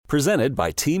Presented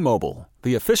by T-Mobile,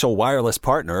 the official wireless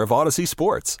partner of Odyssey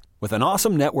Sports. With an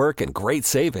awesome network and great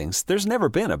savings, there's never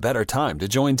been a better time to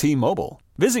join T-Mobile.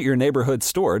 Visit your neighborhood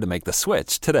store to make the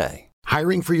switch today.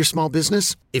 Hiring for your small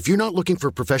business? If you're not looking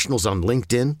for professionals on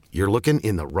LinkedIn, you're looking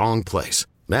in the wrong place.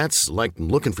 That's like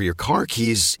looking for your car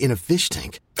keys in a fish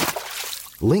tank.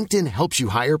 LinkedIn helps you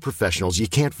hire professionals you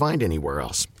can't find anywhere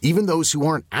else, even those who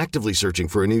aren't actively searching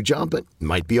for a new job but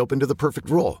might be open to the perfect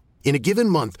role. In a given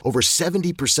month, over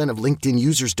 70% of LinkedIn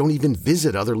users don't even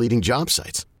visit other leading job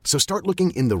sites. So start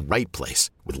looking in the right place.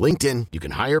 With LinkedIn, you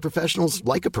can hire professionals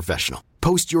like a professional.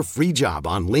 Post your free job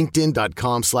on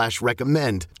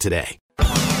linkedin.com/recommend today.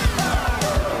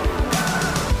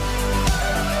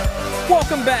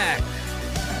 Welcome back.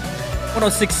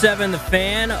 106.7 The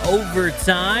Fan,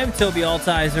 overtime. Tobi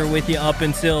Altizer with you up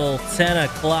until 10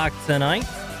 o'clock tonight.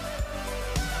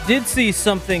 Did see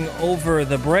something over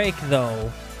the break,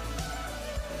 though,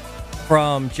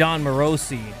 from John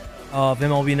Morosi of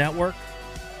MLB Network.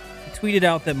 He tweeted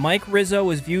out that Mike Rizzo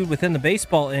is viewed within the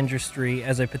baseball industry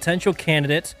as a potential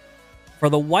candidate for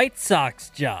the White Sox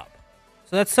job.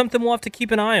 So that's something we'll have to keep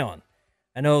an eye on.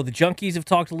 I know the Junkies have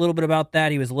talked a little bit about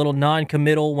that. He was a little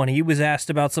non-committal when he was asked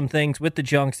about some things with the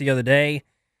Junks the other day.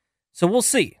 So we'll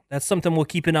see. That's something we'll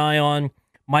keep an eye on.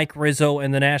 Mike Rizzo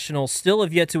and the Nationals still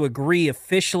have yet to agree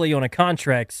officially on a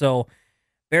contract. So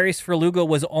Barry Svrluga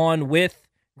was on with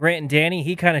Grant and Danny.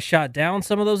 He kind of shot down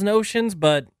some of those notions,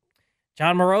 but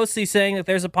John Morosi saying that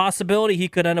there's a possibility he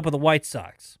could end up with the White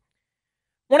Sox.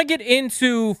 Want to get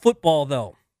into football,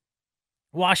 though.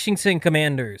 Washington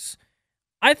Commanders.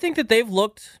 I think that they've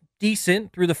looked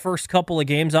decent through the first couple of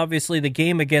games. Obviously, the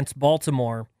game against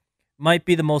Baltimore might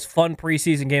be the most fun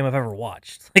preseason game I've ever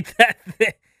watched. Like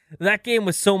that game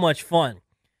was so much fun.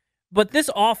 But this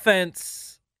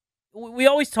offense, we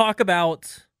always talk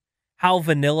about how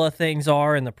vanilla things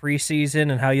are in the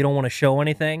preseason and how you don't want to show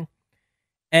anything.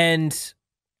 And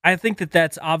I think that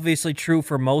that's obviously true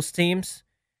for most teams.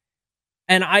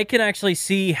 And I can actually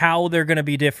see how they're going to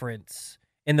be different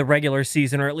in the regular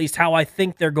season, or at least how I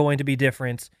think they're going to be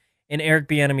different in Eric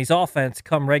Bieniemy's offense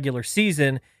come regular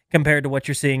season compared to what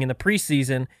you're seeing in the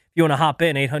preseason. If you want to hop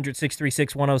in,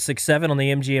 800-636-1067 on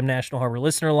the MGM National Harbor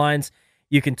listener lines.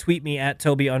 You can tweet me at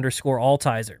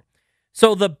Tobi_Altizer.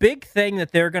 So the big thing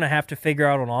that they're going to have to figure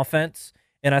out on offense,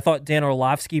 and I thought Dan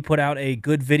Orlovsky put out a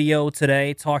good video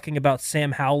today talking about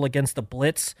Sam Howell against the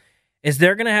blitz, is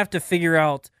they're going to have to figure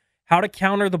out how to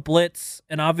counter the blitz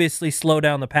and obviously slow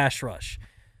down the pass rush.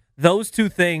 Those two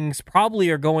things probably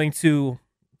are going to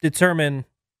determine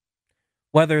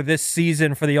whether this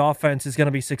season for the offense is going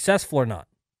to be successful or not.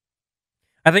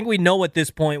 I think we know at this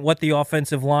point what the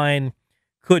offensive line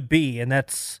could be, and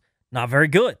that's not very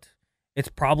good. It's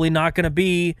probably not going to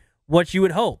be what you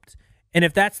had hoped. And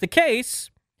if that's the case,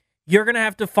 you're going to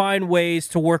have to find ways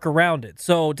to work around it.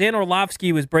 So Dan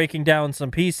Orlovsky was breaking down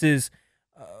some pieces,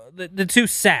 the two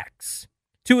sacks,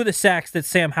 two of the sacks that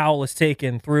Sam Howell has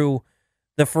taken through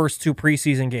the first two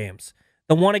preseason games.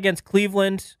 The one against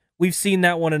Cleveland, we've seen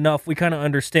that one enough. We kind of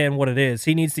understand what it is.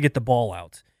 He needs to get the ball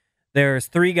out. There's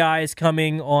three guys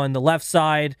coming on the left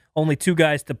side, only two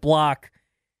guys to block.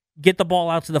 Get the ball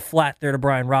out to the flat there to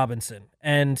Brian Robinson.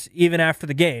 And even after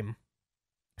the game,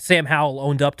 Sam Howell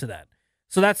owned up to that.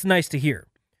 So that's nice to hear.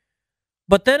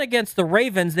 But then against the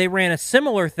Ravens, they ran a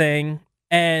similar thing,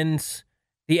 and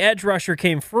the edge rusher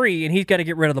came free, and he's got to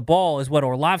get rid of the ball, is what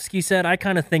Orlovsky said. I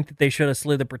kind of think that they should have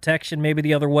slid the protection maybe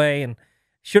the other way and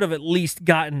should have at least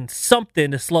gotten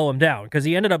something to slow him down, because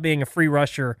he ended up being a free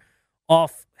rusher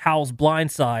off Howell's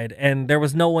blind side, and there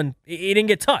was no one, he didn't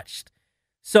get touched.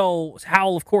 So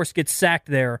Howell, of course, gets sacked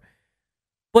there.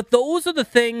 But those are the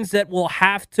things that will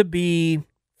have to be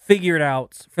figured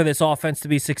out for this offense to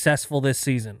be successful this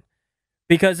season.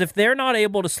 Because if they're not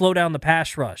able to slow down the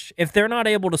pass rush, if they're not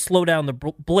able to slow down the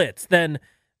blitz, then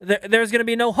there's going to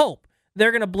be no hope.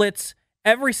 They're going to blitz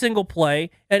every single play,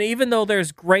 and even though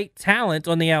there's great talent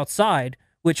on the outside,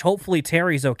 which hopefully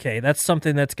Terry's okay, that's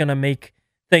something that's going to make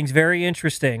things very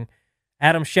interesting.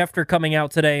 Adam Schefter coming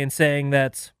out today and saying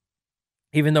that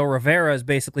even though Rivera has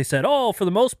basically said, oh, for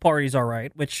the most part, he's all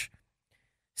right, which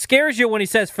scares you when he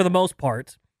says for the most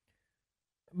part.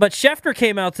 But Schefter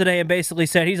came out today and basically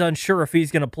said he's unsure if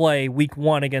he's going to play week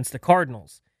 1 against the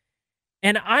Cardinals.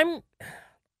 And I'm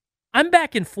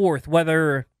back and forth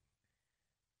whether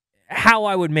how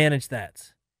I would manage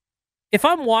that. If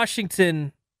I'm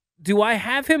Washington, do I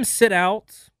have him sit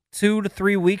out 2 to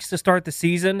 3 weeks to start the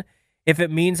season if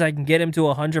it means I can get him to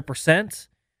 100%?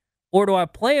 Or do I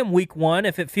play him week 1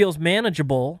 if it feels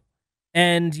manageable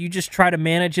and you just try to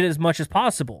manage it as much as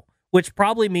possible? Which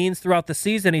probably means throughout the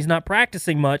season he's not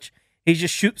practicing much. he's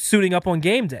just suiting up on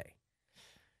game day.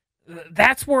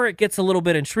 That's where it gets a little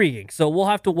bit intriguing. So we'll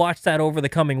have to watch that over the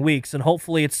coming weeks, and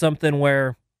hopefully it's something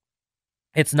where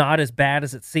it's not as bad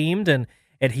as it seemed and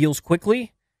it heals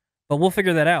quickly, but we'll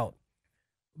figure that out.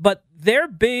 But their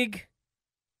big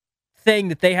thing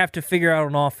that they have to figure out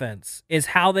on offense is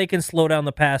how they can slow down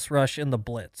the pass rush and the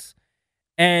blitz.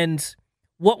 And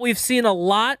what we've seen a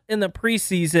lot in the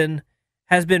preseason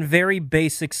has been very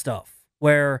basic stuff,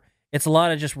 where it's a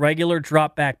lot of just regular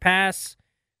drop back pass,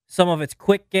 some of it's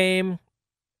quick game,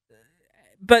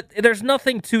 but there's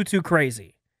nothing too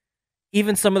crazy.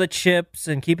 Even some of the chips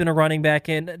and keeping a running back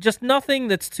in, just nothing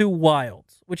that's too wild,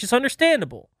 which is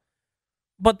understandable.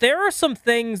 But there are some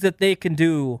things that they can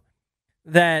do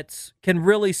that can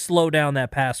really slow down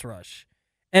that pass rush.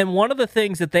 And one of the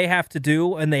things that they have to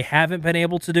do, and they haven't been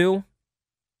able to do,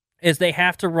 is they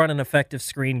have to run an effective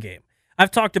screen game.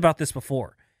 I've talked about this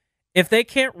before. If they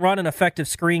can't run an effective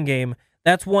screen game,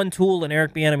 that's one tool in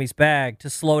Eric Bieniemy's bag to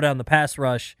slow down the pass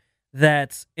rush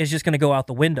that is just going to go out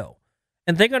the window.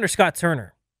 And think under Scott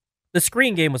Turner. The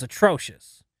screen game was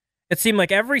atrocious. It seemed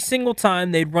like every single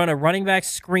time they'd run a running back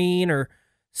screen or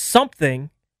something,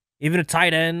 even a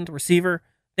tight end, receiver,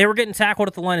 they were getting tackled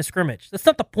at the line of scrimmage. That's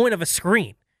not the point of a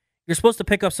screen. You're supposed to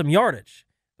pick up some yardage.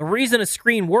 The reason a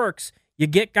screen works, you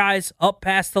get guys up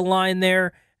past the line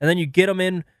there, and then you get them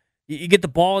in, you get the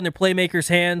ball in their playmakers'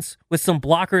 hands with some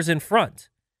blockers in front.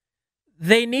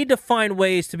 They need to find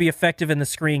ways to be effective in the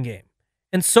screen game.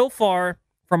 And so far,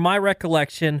 from my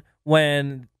recollection,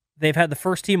 when they've had the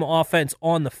first team offense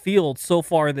on the field so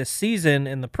far this season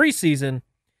in the preseason,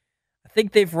 I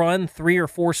think they've run 3 or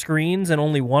 4 screens and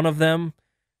only one of them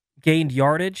gained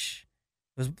yardage.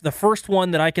 It was the first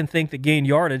one that I can think that gained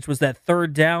yardage was that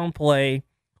third down play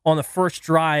on the first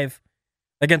drive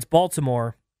against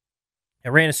Baltimore. It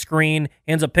ran a screen,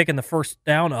 ends up picking the first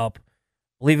down up.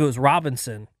 I believe it was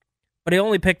Robinson. But he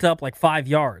only picked up like 5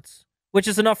 yards, which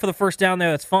is enough for the first down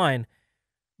there. That's fine.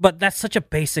 But that's such a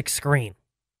basic screen.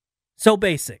 So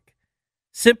basic.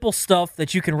 Simple stuff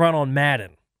that you can run on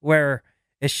Madden, where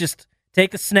it's just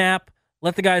take the snap,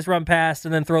 let the guys run past,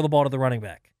 and then throw the ball to the running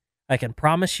back. I can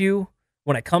promise you,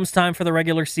 when it comes time for the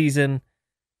regular season,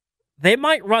 they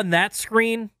might run that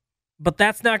screen, but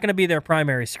that's not going to be their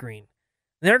primary screen.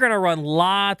 They're going to run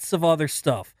lots of other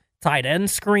stuff. Tight end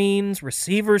screens,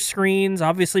 receiver screens,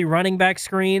 obviously running back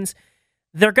screens.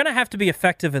 They're going to have to be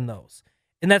effective in those.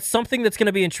 And that's something that's going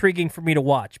to be intriguing for me to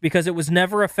watch because it was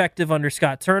never effective under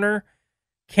Scott Turner.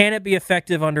 Can it be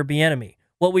effective under Bieniemy?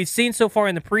 What we've seen so far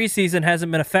in the preseason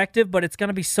hasn't been effective, but it's going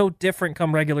to be so different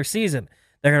come regular season.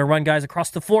 They're going to run guys across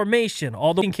the formation.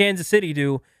 All the Kansas City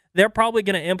do, they're probably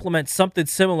going to implement something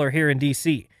similar here in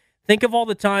D.C. Think of all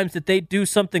the times that they do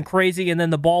something crazy and then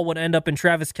the ball would end up in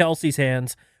Travis Kelce's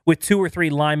hands with 2 or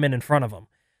 3 linemen in front of him.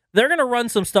 They're going to run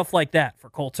some stuff like that for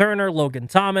Cole Turner, Logan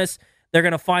Thomas. They're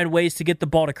going to find ways to get the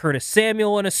ball to Curtis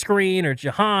Samuel in a screen or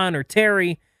Jahan or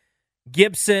Terry,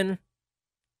 Gibson.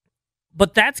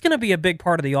 But that's going to be a big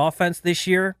part of the offense this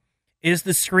year is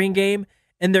the screen game,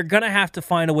 and they're going to have to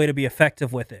find a way to be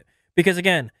effective with it. Because,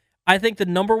 again, I think the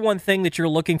number one thing that you're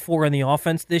looking for in the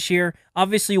offense this year,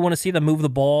 obviously you want to see them move the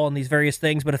ball and these various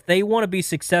things, but if they want to be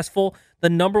successful, the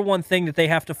number one thing that they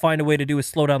have to find a way to do is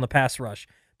slow down the pass rush.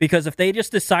 Because if they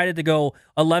just decided to go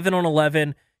 11 on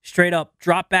 11, straight up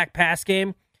drop back pass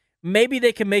game, maybe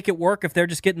they can make it work if they're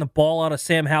just getting the ball out of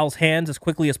Sam Howell's hands as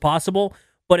quickly as possible.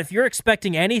 But if you're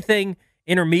expecting anything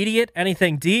intermediate,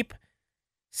 anything deep,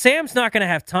 Sam's not going to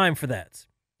have time for that.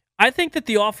 I think that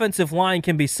the offensive line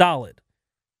can be solid.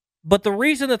 But the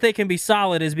reason that they can be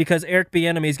solid is because Eric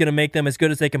Bieniemy is going to make them as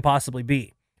good as they can possibly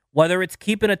be. Whether it's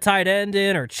keeping a tight end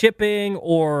in or chipping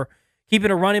or keeping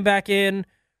a running back in,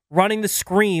 running the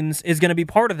screens is going to be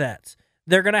part of that.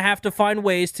 They're going to have to find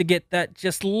ways to get that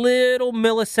just little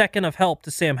millisecond of help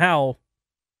to Sam Howell,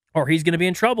 or he's going to be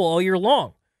in trouble all year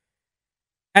long.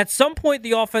 At some point,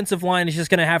 the offensive line is just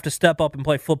going to have to step up and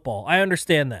play football. I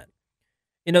understand that.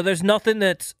 You know, there's nothing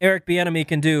that Eric Bieniemy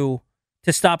can do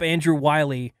to stop Andrew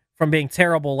Wiley from being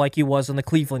terrible like he was in the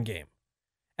Cleveland game.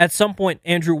 At some point,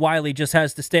 Andrew Wiley just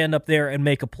has to stand up there and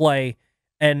make a play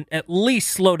and at least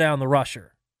slow down the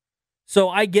rusher. So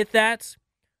I get that.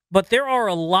 But there are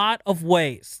a lot of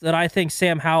ways that I think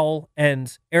Sam Howell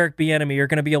and Eric Bieniemy are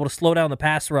going to be able to slow down the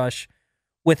pass rush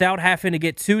without having to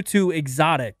get too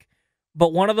exotic.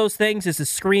 But one of those things is a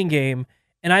screen game,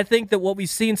 and I think that what we've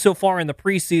seen so far in the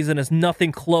preseason is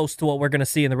nothing close to what we're going to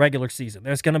see in the regular season.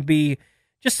 There's going to be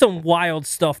just some wild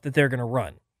stuff that they're going to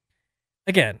run.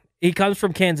 Again, he comes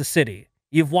from Kansas City.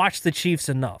 You've watched the Chiefs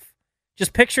enough.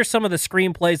 Just picture some of the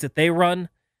screen plays that they run.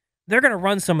 They're going to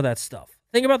run some of that stuff.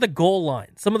 Think about the goal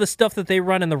line, some of the stuff that they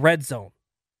run in the red zone,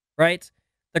 right?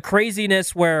 The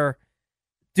craziness where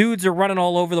dudes are running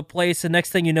all over the place, and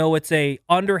next thing you know, it's a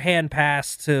underhand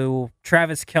pass to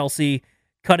Travis Kelce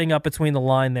cutting up between the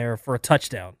line there for a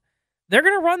touchdown. They're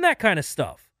going to run that kind of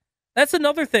stuff. That's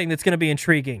another thing that's going to be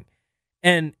intriguing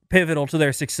and pivotal to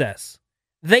their success.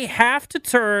 They have to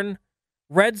turn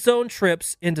red zone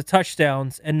trips into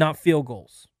touchdowns and not field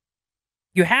goals.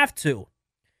 You have to.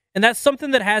 And that's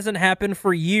something that hasn't happened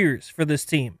for years for this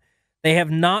team. They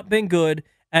have not been good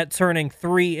at turning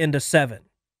 3 into 7.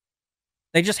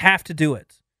 They just have to do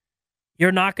it.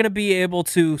 You're not going to be able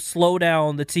to slow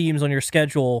down the teams on your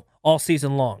schedule all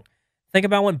season long. Think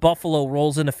about when Buffalo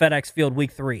rolls into FedEx Field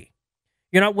week 3.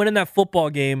 You're not winning that football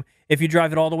game if you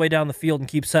drive it all the way down the field and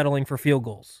keep settling for field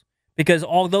goals. Because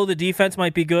although the defense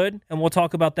might be good, and we'll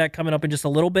talk about that coming up in just a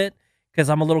little bit, because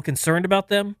I'm a little concerned about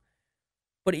them,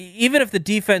 but even if the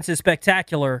defense is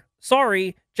spectacular,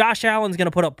 sorry, Josh Allen's going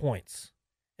to put up points.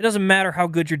 It doesn't matter how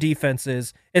good your defense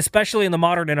is, especially in the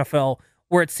modern NFL,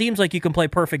 where it seems like you can play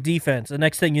perfect defense. The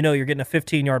next thing you know, you're getting a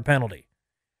 15-yard penalty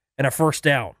and a first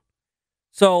down.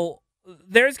 So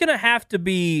there's going to have to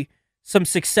be some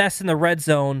success in the red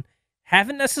zone.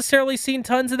 Haven't necessarily seen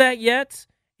tons of that yet.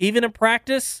 Even in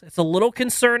practice, it's a little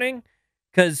concerning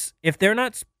because if they're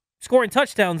not scoring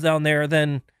touchdowns down there,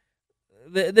 then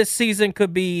this season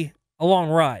could be a long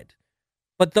ride.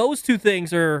 But those two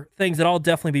things are things that I'll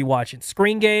definitely be watching.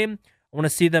 Screen game, I want to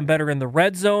see them better in the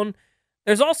red zone.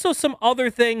 There's also some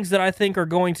other things that I think are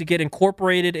going to get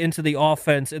incorporated into the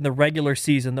offense in the regular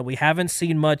season that we haven't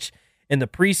seen much in the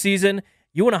preseason.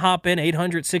 You want to hop in,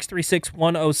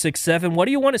 800-636-1067. What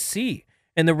do you want to see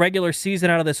in the regular season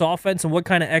out of this offense, and what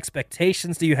kind of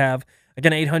expectations do you have?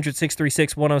 Again,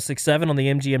 800-636-1067 on the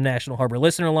MGM National Harbor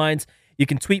listener lines. You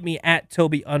can tweet me at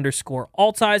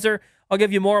Tobi_Altizer. I'll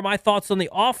give you more of my thoughts on the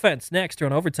offense next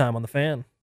during Overtime on The Fan.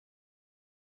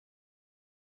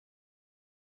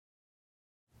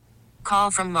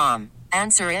 Call from mom.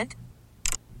 Answer it.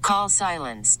 Call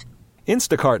silenced.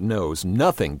 Instacart knows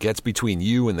nothing gets between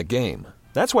you and the game.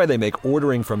 That's why they make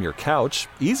ordering from your couch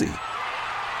easy.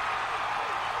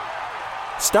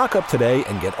 Stock up today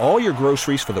and get all your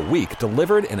groceries for the week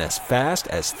delivered in as fast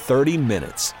as 30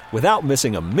 minutes without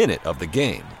missing a minute of the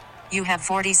game. You have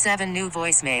 47 new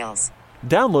voicemails.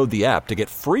 Download the app to get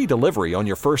free delivery on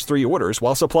your first 3 orders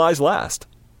while supplies last.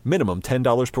 Minimum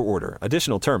 $10 per order.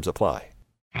 Additional terms apply.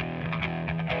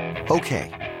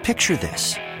 Okay, picture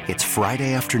this. It's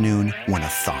Friday afternoon when a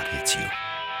thought hits you.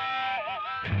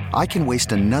 I can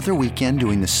waste another weekend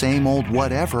doing the same old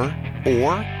whatever,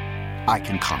 or I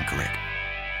can conquer it.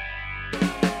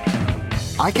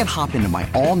 I can hop into my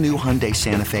all-new Hyundai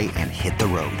Santa Fe and hit the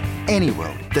road. Any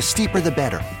road. The steeper the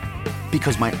better.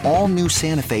 Because my all-new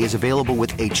Santa Fe is available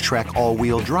with H-Track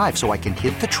all-wheel drive, so I can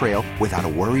hit the trail without a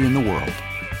worry in the world.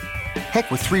 Heck,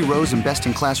 with 3 rows and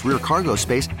best-in-class rear cargo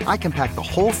space, I can pack the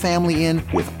whole family in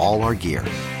with all our gear.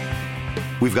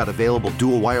 We've got available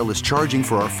dual wireless charging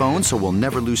for our phones, so we'll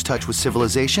never lose touch with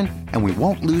civilization, and we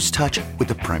won't lose touch with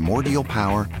the primordial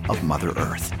power of Mother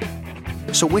Earth.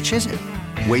 So which is it?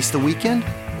 Waste the weekend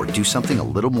or do something a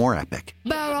little more epic?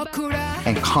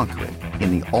 And conquer it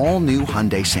in the all-new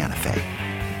Hyundai Santa Fe.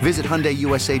 Visit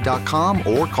HyundaiUSA.com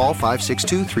or call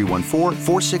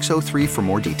 562-314-4603 for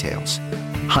more details.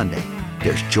 Hyundai,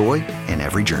 there's joy in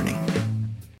every journey.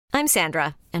 I'm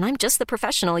Sandra, and I'm just the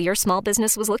professional your small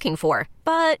business was looking for.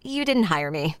 But you didn't hire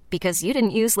me because you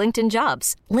didn't use LinkedIn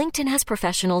Jobs. LinkedIn has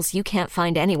professionals you can't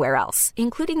find anywhere else,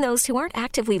 including those who aren't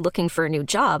actively looking for a new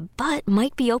job, but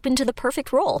might be open to the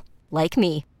perfect role, like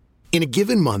me. In a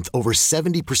given month, over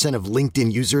 70% of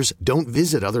LinkedIn users don't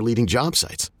visit other leading job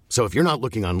sites. So if you're not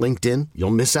looking on LinkedIn,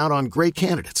 you'll miss out on great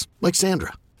candidates like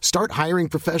Sandra. Start hiring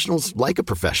professionals like a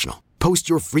professional. Post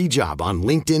your free job on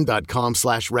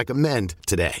linkedin.com/recommend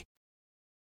today.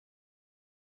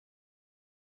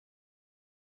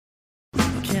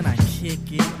 Can I kick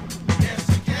it?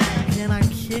 Can I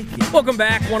kick it? Welcome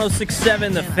back,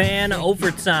 106.7 The Fan,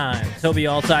 Overtime. Tobi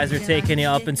Altizer taking you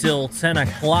up until 10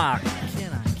 o'clock.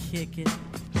 Can I kick it?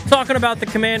 Talking about the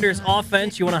Commanders'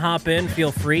 offense, you want to hop in,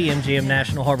 feel free. MGM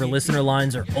National Harbor listener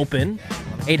lines are open.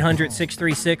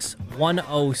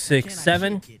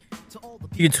 800-636-1067.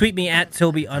 You can tweet me at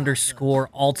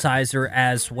Tobi_Altizer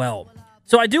as well.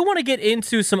 So I do want to get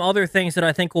into some other things that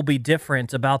I think will be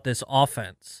different about this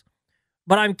offense.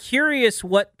 But I'm curious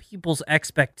what people's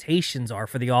expectations are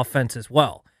for the offense as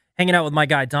well. Hanging out with my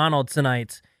guy Donald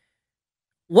tonight.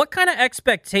 What kind of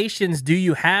expectations do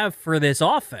you have for this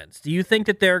offense? Do you think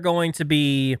that they're going to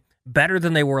be better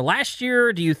than they were last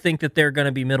year? Do you think that they're going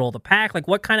to be middle of the pack? Like,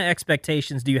 what kind of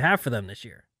expectations do you have for them this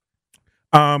year?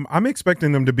 I'm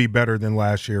expecting them to be better than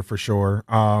last year for sure.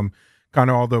 Kind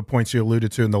of all the points you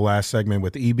alluded to in the last segment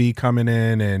with EB coming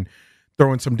in and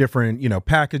throwing some different,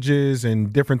 packages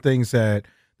and different things that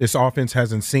this offense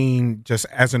hasn't seen just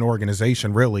as an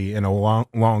organization really in a long,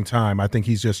 long time. I think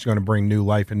he's just going to bring new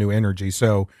life and new energy.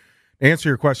 So to answer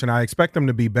your question, I expect them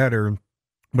to be better,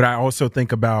 but I also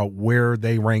think about where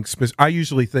they rank. I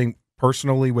usually think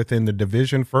personally within the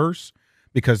division first,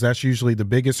 because that's usually the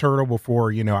biggest hurdle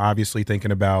before, obviously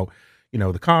thinking about,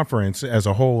 the conference as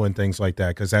a whole and things like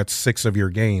that, because that's 6 of your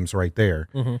games right there.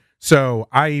 Mm-hmm. So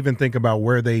I even think about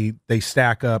where they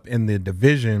stack up in the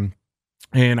division.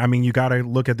 And, I mean, you got to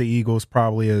look at the Eagles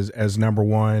probably as number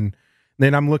one.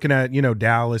 Then I'm looking at,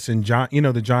 Dallas and,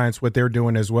 the Giants, what they're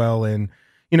doing as well. And,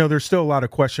 there's still a lot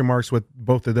of question marks with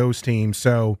both of those teams.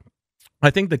 So I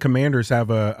think the Commanders have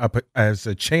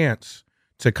a chance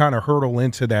to kind of hurdle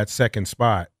into that second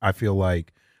spot, I feel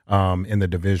like, in the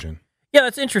division. Yeah,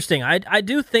 that's interesting. I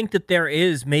do think that there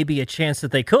is maybe a chance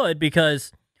that they could,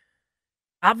 because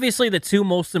obviously the 2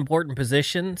 most important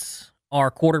positions are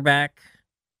quarterback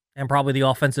and probably the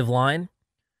offensive line.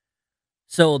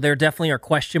 So there definitely are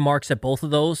question marks at both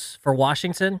of those for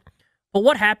Washington. But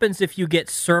what happens if you get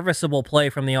serviceable play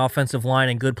from the offensive line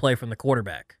and good play from the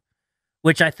quarterback?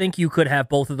 Which I think you could have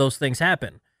both of those things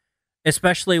happen,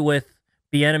 especially with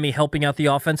Bieniemy helping out the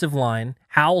offensive line,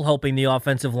 Howell helping the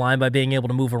offensive line by being able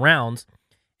to move around.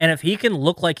 And if he can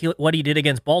look like what he did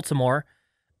against Baltimore,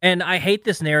 and I hate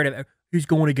this narrative, he's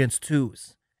going against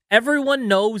 2s. Everyone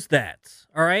knows that,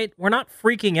 all right? We're not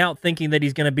freaking out thinking that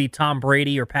he's going to be Tom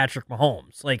Brady or Patrick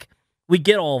Mahomes. Like, we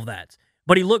get all of that.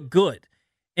 But he looked good.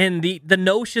 And the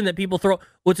notion that people throw,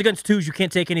 well, it's against 2s, you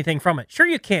can't take anything from it. Sure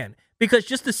you can. Because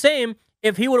just the same,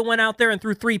 if he would have went out there and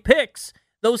threw 3 picks,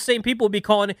 those same people would be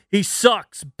calling, he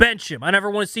sucks, bench him, I never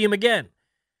want to see him again.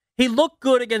 He looked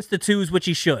good against the 2s, which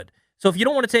he should. So if you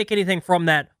don't want to take anything from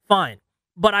that, fine.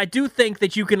 But I do think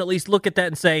that you can at least look at that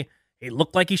and say, he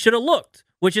looked like he should have looked,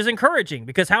 which is encouraging,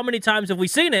 because how many times have we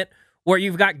seen it where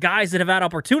you've got guys that have had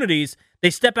opportunities,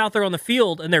 they step out there on the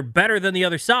field and they're better than the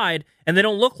other side, and they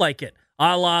don't look like it.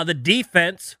 A la the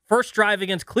defense, first drive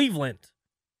against Cleveland.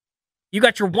 You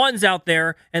got your 1s out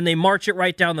there, and they march it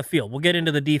right down the field. We'll get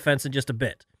into the defense in just a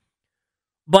bit.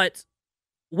 But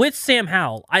with Sam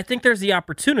Howell, I think there's the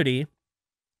opportunity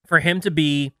for him to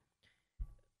be,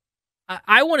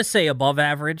 I want to say above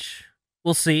average.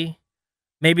 We'll see.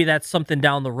 Maybe that's something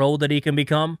down the road that he can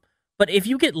become. But if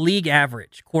you get league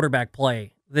average quarterback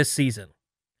play this season,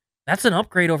 that's an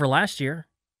upgrade over last year.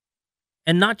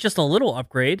 And not just a little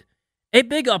upgrade, a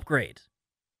big upgrade.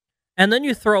 And then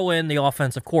you throw in the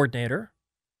offensive coordinator.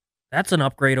 That's an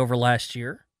upgrade over last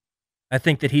year. I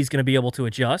think that he's going to be able to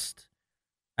adjust.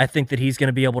 I think that he's going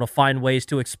to be able to find ways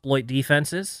to exploit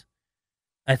defenses.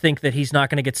 I think that he's not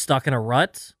going to get stuck in a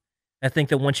rut. I think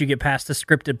that once you get past the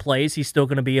scripted plays, he's still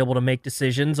going to be able to make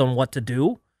decisions on what to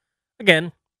do.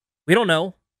 Again, we don't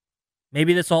know.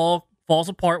 Maybe this all falls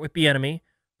apart with Bieniemy,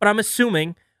 but I'm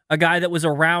assuming a guy that was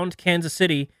around Kansas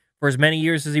City for as many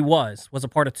years as he was a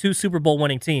part of 2 Super Bowl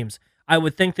winning teams. I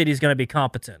would think that he's going to be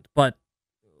competent, but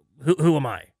who am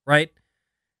I, right?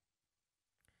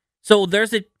 So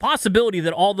there's a possibility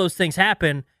that all those things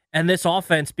happen, and this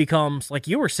offense becomes, like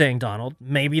you were saying, Donald,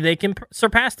 maybe they can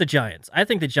surpass the Giants. I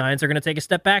think the Giants are going to take a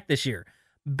step back this year.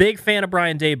 Big fan of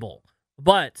Brian Daboll,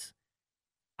 but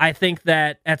I think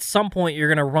that at some point you're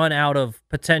going to run out of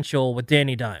potential with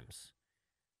Danny Dimes.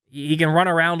 He can run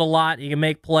around a lot. He can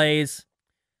make plays.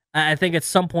 I think at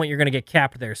some point you're going to get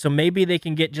capped there. So maybe they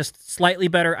can get just slightly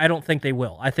better. I don't think they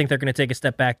will. I think they're going to take a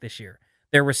step back this year.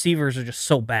 Their receivers are just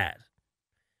so bad.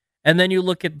 And then you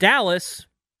look at Dallas,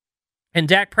 and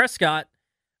Dak Prescott,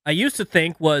 I used to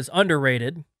think was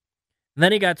underrated. And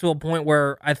then he got to a point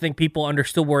where I think people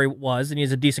understood where he was, and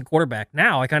he's a decent quarterback.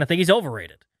 Now I kind of think he's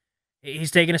overrated.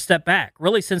 He's taken a step back.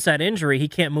 Really, since that injury, he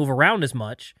can't move around as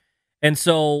much. And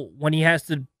so when he has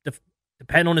to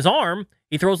depend on his arm,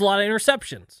 he throws a lot of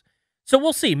interceptions. So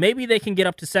we'll see. Maybe they can get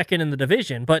up to second in the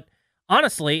division, but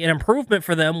honestly, an improvement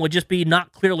for them would just be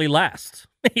not clearly last,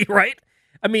 right?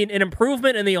 I mean, an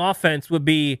improvement in the offense would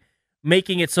be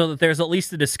making it so that there's at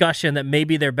least a discussion that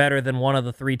maybe they're better than one of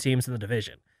the 3 teams in the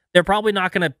division. They're probably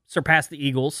not going to surpass the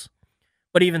Eagles,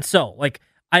 but even so,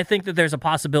 I think that there's a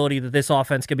possibility that this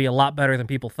offense could be a lot better than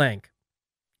people think.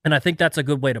 And I think that's a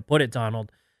good way to put it,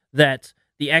 Donald, that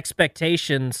the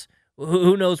expectations,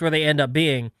 who knows where they end up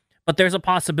being, but there's a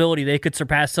possibility they could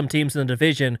surpass some teams in the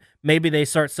division. Maybe they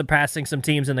start surpassing some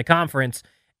teams in the conference.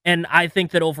 And I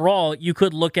think that overall, you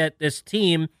could look at this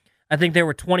team. I think they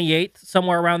were 28th,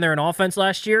 somewhere around there in offense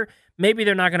last year. Maybe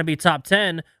they're not going to be top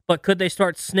 10, but could they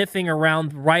start sniffing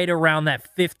right around that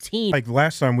 15? Like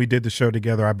last time we did the show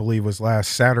together, I believe was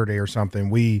last Saturday or something.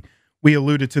 We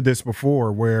alluded to this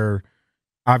before, where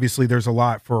obviously there's a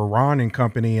lot for Ron and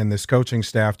company and this coaching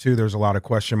staff too. There's a lot of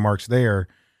question marks there,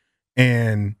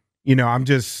 and I'm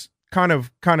just kind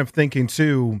of thinking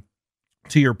too,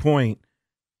 to your point,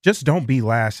 just don't be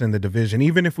last in the division,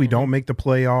 even if we don't make the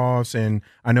playoffs. And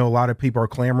I know a lot of people are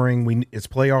clamoring it's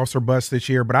playoffs or bust this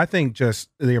year, but I think just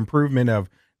the improvement of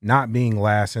not being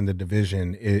last in the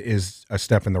division is a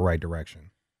step in the right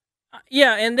direction.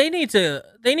 Yeah, and they need to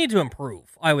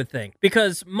improve, I would think,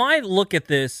 because my look at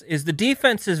this is the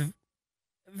defense is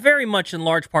very much in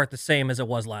large part the same as it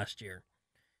was last year.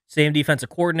 Same defensive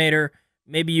coordinator.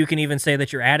 Maybe you can even say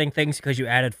that you're adding things because you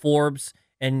added Forbes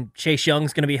and Chase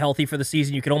Young's going to be healthy for the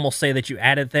season. You could almost say that you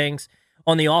added things.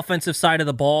 On the offensive side of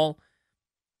the ball,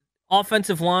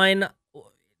 offensive line,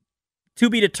 to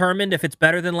be determined if it's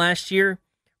better than last year.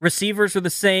 Receivers are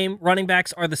the same. Running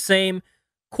backs are the same.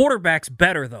 Quarterback's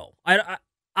better, though.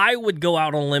 I would go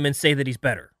out on a limb and say that he's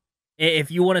better. If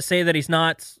you want to say that he's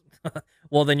not,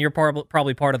 well, then you're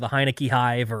probably part of the Heineke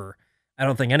hive, or I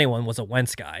don't think anyone was a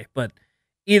Wentz guy. But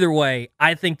either way,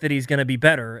 I think that he's going to be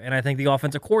better, and I think the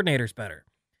offensive coordinator's better.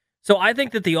 So I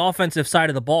think that the offensive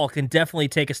side of the ball can definitely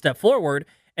take a step forward,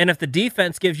 and if the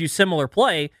defense gives you similar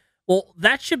play, well,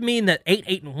 that should mean that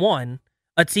 8-1,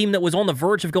 a team that was on the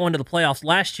verge of going to the playoffs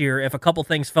last year, if a couple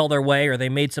things fell their way or they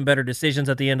made some better decisions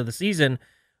at the end of the season,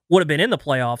 would have been in the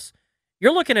playoffs.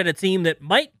 You're looking at a team that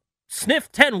might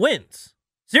sniff 10 wins.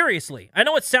 Seriously. I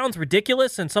know it sounds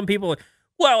ridiculous, and some people are,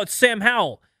 well, it's Sam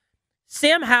Howell.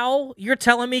 Sam Howell, you're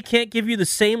telling me, can't give you the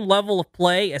same level of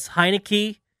play as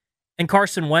Heineke and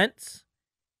Carson Wentz?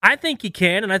 I think he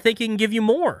can, and I think he can give you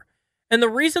more. And the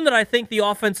reason that I think the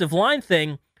offensive line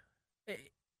thing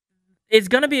is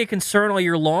going to be a concern all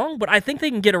year long, but I think they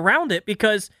can get around it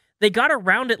because they got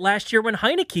around it last year when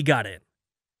Heineke got in.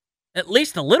 At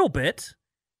least a little bit.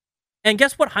 And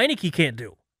guess what Heineke can't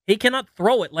do? He cannot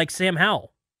throw it like Sam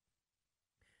Howell.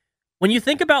 When you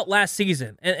think about last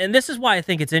season, and this is why I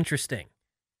think it's interesting.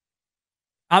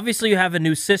 Obviously, you have a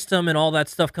new system and all that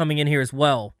stuff coming in here as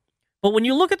well. But when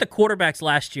you look at the quarterbacks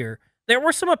last year, there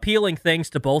were some appealing things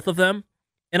to both of them.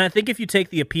 And I think if you take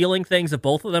the appealing things of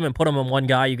both of them and put them on one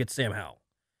guy, you get Sam Howell.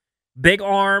 Big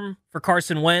arm for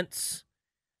Carson Wentz.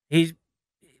 His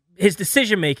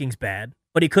decision-making's bad,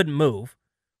 but he couldn't move.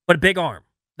 But a big arm.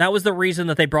 That was the reason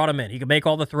that they brought him in. He could make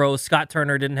all the throws. Scott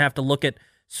Turner didn't have to look at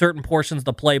certain portions of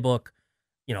the playbook,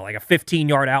 like a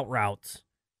 15-yard out route.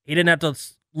 He didn't have to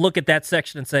look at that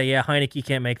section and say, yeah, Heineke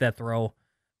can't make that throw.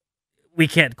 We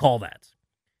can't call that.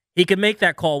 He could make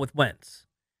that call with Wentz.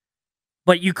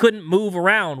 But you couldn't move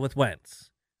around with Wentz.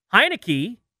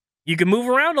 Heineke, you could move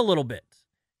around a little bit.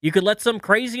 You could let some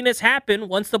craziness happen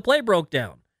once the play broke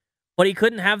down. But he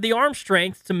couldn't have the arm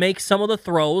strength to make some of the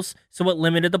throws, so it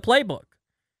limited the playbook.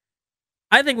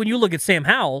 I think when you look at Sam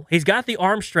Howell, he's got the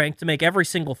arm strength to make every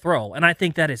single throw, and I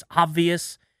think that is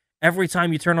obvious every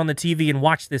time you turn on the TV and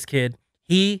watch this kid.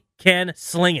 He can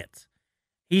sling it.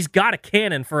 He's got a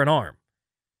cannon for an arm.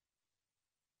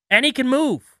 And he can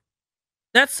move.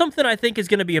 That's something I think is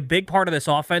going to be a big part of this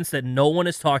offense that no one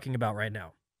is talking about right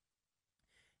now.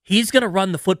 He's going to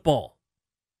run the football.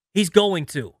 He's going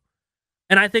to.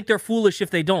 And I think they're foolish if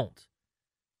they don't.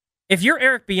 If you're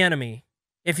Eric Bieniemy,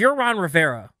 if you're Ron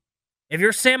Rivera, if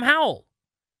you're Sam Howell,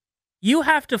 you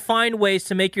have to find ways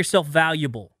to make yourself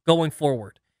valuable going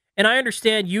forward. And I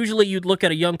understand usually you'd look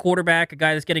at a young quarterback, a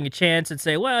guy that's getting a chance, and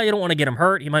say, well, you don't want to get him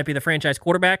hurt. He might be the franchise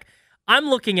quarterback. I'm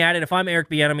looking at it, if I'm Eric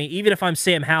Bieniemy, even if I'm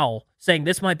Sam Howell, saying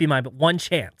this might be my one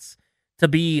chance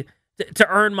to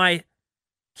earn my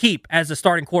keep as a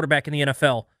starting quarterback in the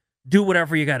NFL. Do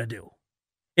whatever you got to do.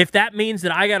 If that means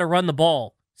that I got to run the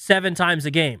ball 7 times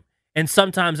a game, and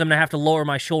sometimes I'm going to have to lower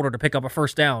my shoulder to pick up a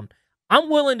first down, I'm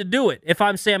willing to do it if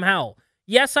I'm Sam Howell.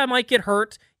 Yes, I might get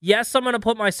hurt. Yes, I'm going to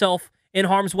put myself in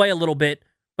harm's way a little bit.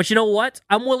 But you know what?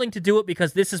 I'm willing to do it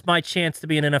because this is my chance to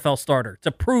be an NFL starter,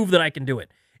 to prove that I can do it.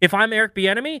 If I'm Eric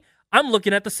Bieniemy, I'm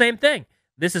looking at the same thing.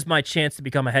 This is my chance to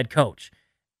become a head coach.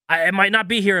 It might not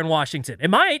be here in Washington. It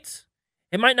might.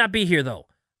 It might not be here, though.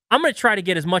 I'm going to try to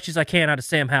get as much as I can out of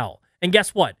Sam Howell. And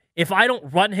guess what? If I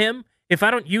don't run him, if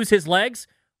I don't use his legs,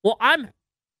 well, I'm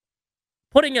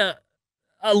putting a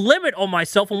limit on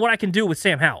myself on what I can do with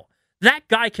Sam Howell. That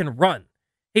guy can run.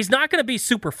 He's not going to be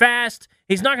super fast.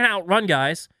 He's not going to outrun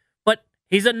guys, but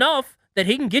he's enough that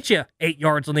he can get you 8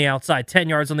 yards on the outside, 10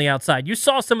 yards on the outside. You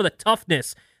saw some of the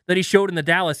toughness that he showed in the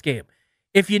Dallas game.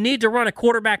 If you need to run a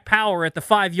quarterback power at the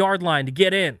 5-yard line to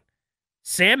get in,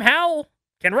 Sam Howell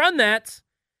can run that.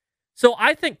 So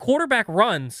I think quarterback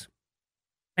runs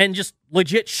and just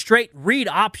legit straight read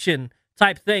option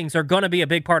type things are going to be a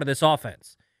big part of this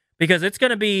offense, because it's going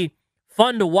to be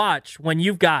fun to watch when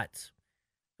you've got,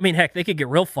 I mean, heck, they could get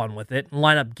real fun with it and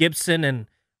line up Gibson and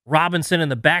Robinson in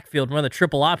the backfield and run the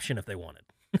triple option if they wanted.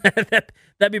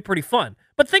 That'd be pretty fun.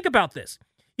 But think about this.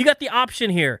 You got the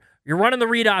option here. You're running the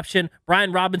read option,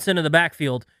 Brian Robinson in the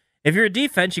backfield. If you're a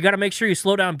defense, you got to make sure you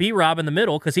slow down B-Rob in the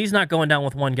middle because he's not going down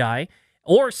with one guy.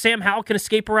 Or Sam Howell can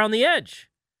escape around the edge.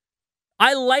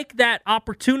 I like that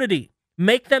opportunity.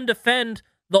 Make them defend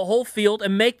the whole field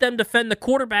and make them defend the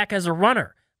quarterback as a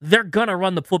runner. They're going to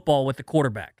run the football with the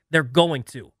quarterback. They're going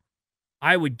to.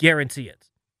 I would guarantee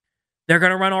it. They're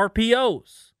going to run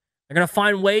RPOs. They're going to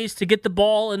find ways to get the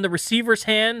ball in the receiver's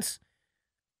hands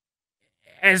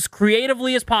as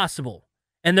creatively as possible.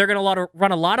 And they're going to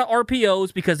run a lot of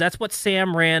RPOs because that's what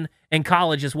Sam ran in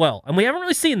college as well. And we haven't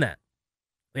really seen that.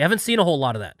 We haven't seen a whole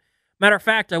lot of that. Matter of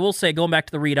fact, I will say, going back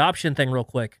to the read option thing real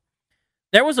quick,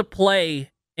 there was a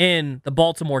play in the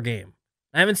Baltimore game.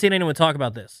 I haven't seen anyone talk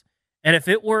about this. And if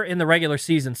it were in the regular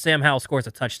season, Sam Howell scores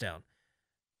a touchdown.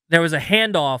 There was a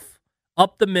handoff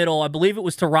up the middle, I believe it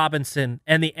was to Robinson,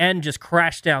 and the end just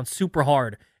crashed down super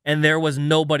hard, and there was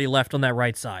nobody left on that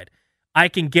right side. I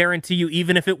can guarantee you,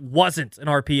 even if it wasn't an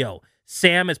RPO,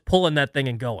 Sam is pulling that thing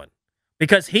and going.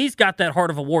 Because he's got that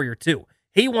heart of a warrior too.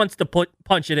 He wants to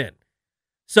punch it in.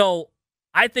 So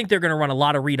I think they're going to run a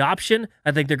lot of read option.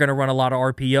 I think they're going to run a lot of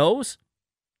RPOs.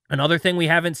 Another thing we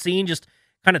haven't seen, just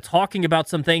kind of talking about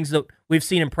some things that we've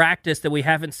seen in practice that we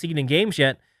haven't seen in games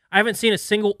yet, I haven't seen a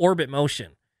single orbit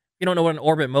motion. You don't know what an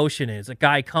orbit motion is. A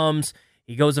guy comes,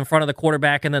 he goes in front of the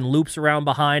quarterback and then loops around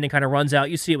behind and kind of runs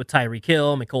out. You see it with Tyreek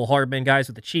Hill, Mecole Hardman, guys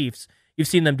with the Chiefs. You've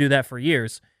seen them do that for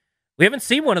years. We haven't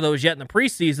seen one of those yet in the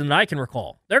preseason that I can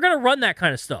recall. They're going to run that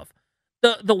kind of stuff.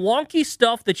 The wonky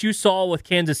stuff that you saw with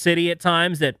Kansas City at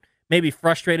times that maybe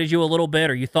frustrated you a little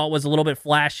bit or you thought was a little bit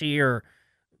flashy or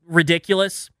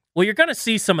ridiculous, well, you're going to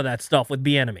see some of that stuff with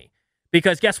Bieniemy.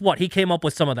 Because guess what? He came up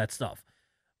with some of that stuff.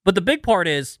 But the big part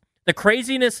is the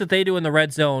craziness that they do in the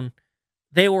red zone,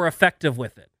 they were effective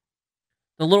with it.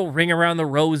 The little ring around the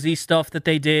rosy stuff that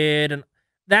they did, and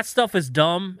that stuff is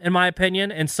dumb, in my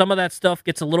opinion, and some of that stuff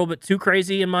gets a little bit too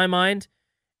crazy in my mind,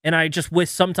 and I just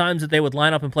wish sometimes that they would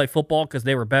line up and play football because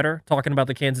they were better, talking about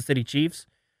the Kansas City Chiefs.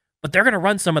 But they're going to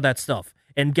run some of that stuff.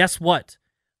 And guess what?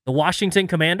 The Washington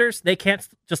Commanders, they can't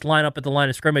just line up at the line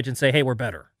of scrimmage and say, hey, we're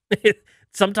better.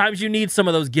 Sometimes you need some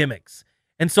of those gimmicks.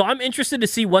 And so I'm interested to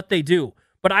see what they do.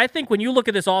 But I think when you look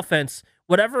at this offense,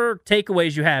 whatever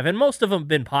takeaways you have, and most of them have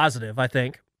been positive, I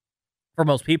think, for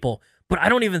most people, but I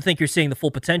don't even think you're seeing the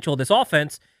full potential of this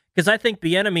offense because I think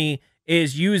Bieniemy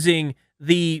is using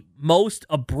the most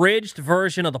abridged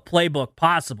version of the playbook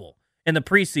possible in the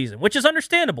preseason, which is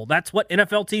understandable. That's what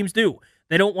NFL teams do.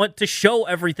 They don't want to show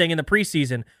everything in the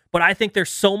preseason, but I think there's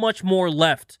so much more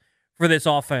left for this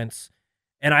offense,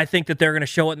 and I think that they're going to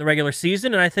show it in the regular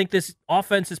season, and I think this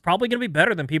offense is probably going to be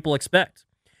better than people expect.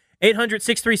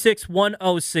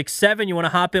 800-636-1067. You want to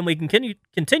hop in? We can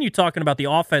continue talking about the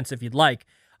offense if you'd like.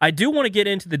 I do want to get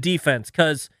into the defense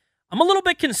because I'm a little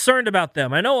bit concerned about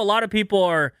them. I know a lot of people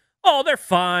are, oh, they're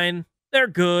fine. They're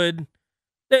good.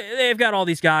 They've got all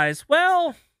these guys.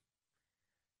 Well,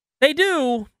 they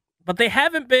do, but they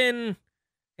haven't been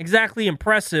exactly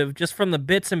impressive just from the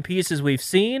bits and pieces we've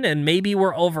seen, and maybe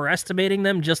we're overestimating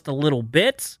them just a little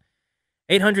bit.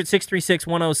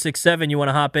 800-636-1067. You want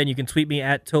to hop in? You can tweet me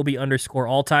at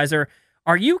Tobi_Altizer.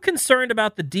 Are you concerned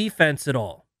about the defense at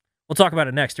all? We'll talk about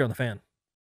it next here on The Fan.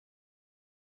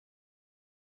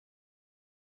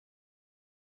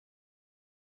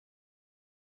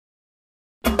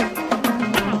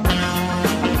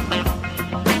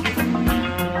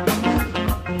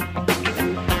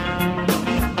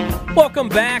 Welcome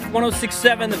back.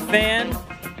 106.7 The Fan.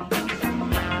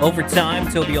 Overtime,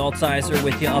 Tobi Altizer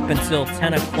with you up until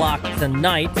 10 o'clock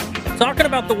tonight. Talking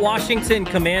about the Washington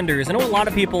Commanders. I know a lot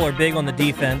of people are big on the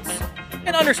defense,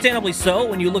 and understandably so.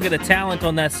 When you look at the talent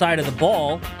on that side of the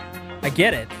ball, I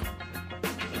get it.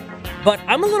 But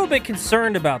I'm a little bit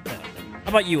concerned about them. How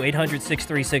about you?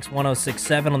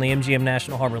 800-636-1067 on the MGM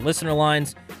National Harbor listener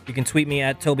lines. You can tweet me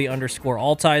at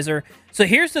Tobi_Altizer. So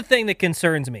here's the thing that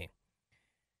concerns me.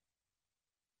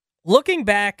 Looking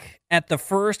back at the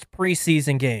first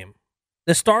preseason game,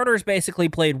 the starters basically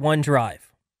played one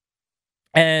drive.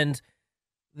 And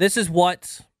this is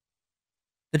what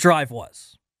the drive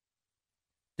was.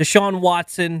 Deshaun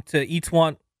Watson to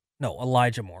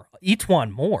Elijah Moore.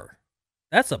 Etwan Moore.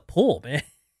 That's a pull, man.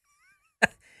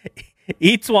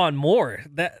 Etwan Moore.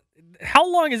 How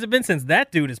long has it been since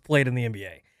that dude has played in the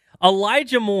NBA?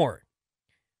 Elijah Moore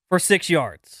for 6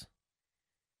 yards.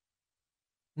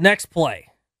 Next play.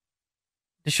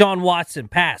 Deshaun Watson,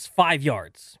 pass, 5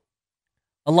 yards.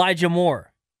 Elijah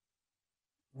Moore,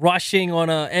 rushing on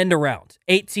an end around,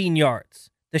 18 yards.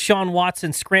 Deshaun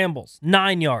Watson scrambles,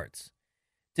 9 yards.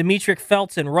 Demetric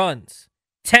Felton runs,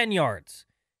 10 yards.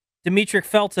 Demetric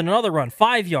Felton, another run,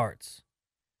 5 yards.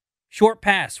 Short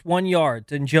pass, 1 yard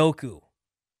to Njoku.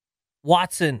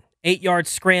 Watson, 8-yard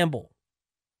scramble.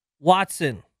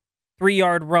 Watson,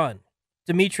 3-yard run.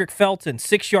 Demetric Felton,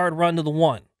 6-yard run to the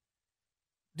 1.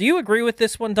 Do you agree with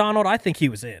this one, Donald? I think he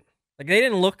was in. Like, they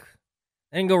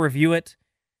didn't go review it.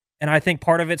 And I think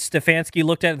part of it, Stefanski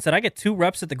looked at it and said, I get 2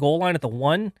 reps at the goal line at the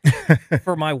 1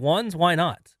 for my ones. Why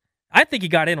not? I think he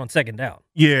got in on second down.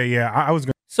 Yeah. I was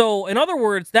going. So, in other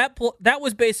words, that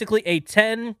was basically a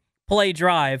 10-play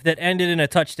drive that ended in a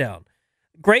touchdown.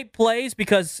 Great plays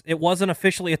because it wasn't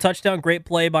officially a touchdown. Great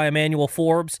play by Emmanuel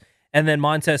Forbes and then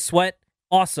Montez Sweat.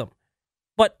 Awesome.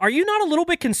 But are you not a little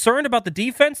bit concerned about the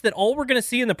defense that all we're going to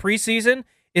see in the preseason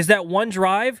is that one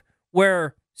drive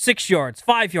where 6 yards,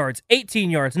 5 yards, 18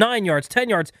 yards, 9 yards, 10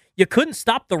 yards, you couldn't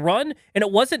stop the run, and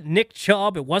it wasn't Nick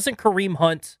Chubb, it wasn't Kareem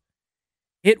Hunt,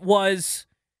 it was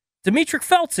Demetric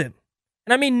Felton.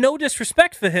 And I mean, no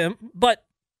disrespect for him, but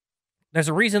there's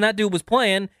a reason that dude was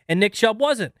playing and Nick Chubb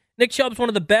wasn't. Nick Chubb's one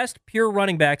of the best pure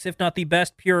running backs, if not the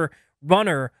best pure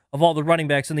runner of all the running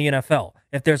backs in the NFL.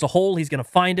 If there's a hole, he's going to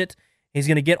find it. He's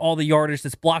going to get all the yardage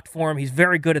that's blocked for him. He's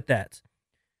very good at that.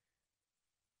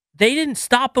 They didn't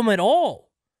stop him at all.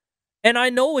 And I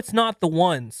know it's not the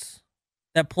ones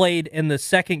that played in the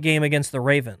second game against the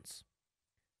Ravens,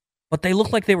 but they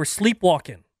looked like they were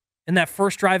sleepwalking in that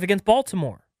first drive against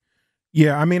Baltimore.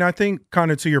 Yeah, I mean, I think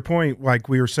kind of to your point, like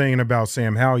we were saying about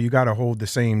Sam Howell, you got to hold the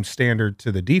same standard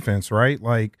to the defense, right?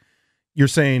 Like you're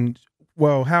saying,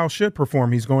 well, Howell should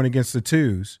perform. He's going against the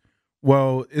twos.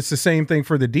 Well, it's the same thing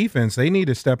for the defense. They need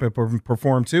to step up and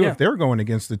perform too if they're going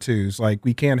against the twos. Like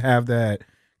we can't have that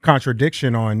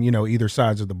contradiction on, either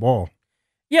sides of the ball.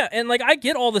 Yeah, and like I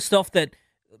get all the stuff that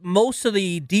most of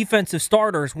the defensive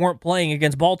starters weren't playing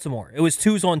against Baltimore. It was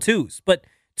 2s on 2s. But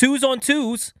 2s on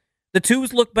 2s, the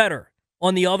 2s look better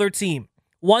on the other team.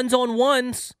 1s on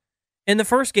 1s in the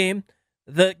first game,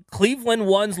 the Cleveland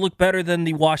 1s look better than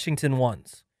the Washington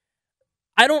 1s.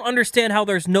 I don't understand how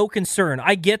there's no concern.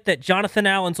 I get that Jonathan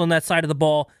Allen's on that side of the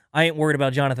ball. I ain't worried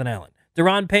about Jonathan Allen.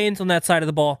 Deron Payne's on that side of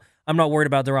the ball. I'm not worried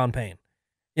about Deron Payne.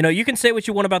 You can say what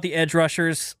you want about the edge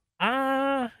rushers.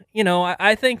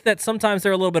 I think that sometimes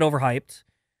they're a little bit overhyped.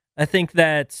 I think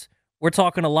that we're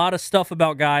talking a lot of stuff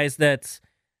about guys that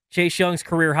Chase Young's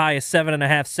career high is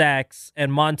 7.5 sacks,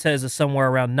 and Montez is somewhere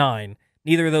around 9.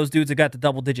 Neither of those dudes have got the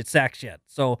double-digit sacks yet.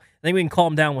 So I think we can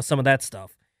calm down with some of that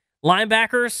stuff.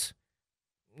 Linebackers,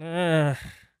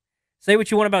 say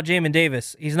what you want about Jamin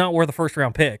Davis. He's not worth a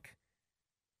first-round pick,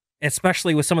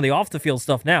 especially with some of the off-the-field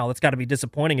stuff now. That's got to be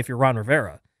disappointing if you're Ron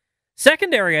Rivera.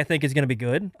 Secondary, I think, is going to be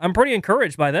good. I'm pretty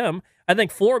encouraged by them. I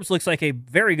think Forbes looks like a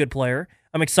very good player.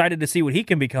 I'm excited to see what he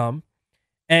can become.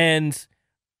 And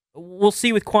we'll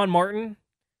see with Quan Martin.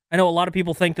 I know a lot of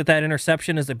people think that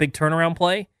interception is a big turnaround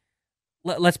play.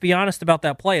 Let's be honest about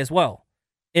that play as well.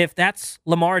 If that's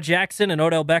Lamar Jackson and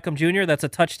Odell Beckham Jr., that's a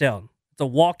touchdown. It's a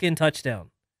walk-in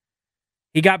touchdown.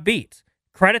 He got beat.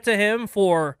 Credit to him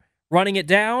for running it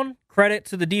down. Credit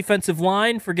to the defensive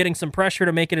line for getting some pressure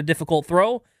to make it a difficult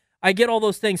throw. I get all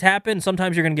those things happen.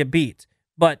 Sometimes you're going to get beat.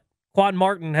 But Quan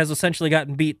Martin has essentially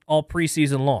gotten beat all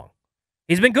preseason long.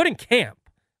 He's been good in camp,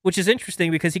 which is interesting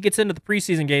because he gets into the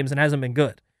preseason games and hasn't been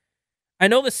good. I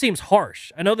know this seems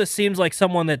harsh. I know this seems like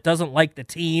someone that doesn't like the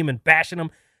team and bashing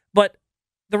them. But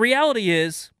the reality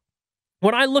is,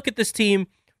 when I look at this team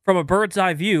from a bird's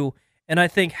eye view, and I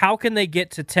think, how can they get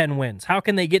to 10 wins? How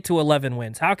can they get to 11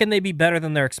 wins? How can they be better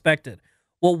than they're expected?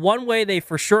 Well, one way they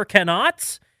for sure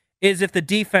cannot is if the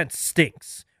defense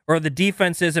stinks or the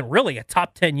defense isn't really a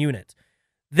top 10 unit.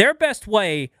 Their best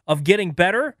way of getting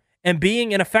better and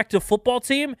being an effective football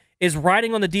team is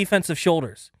riding on the defensive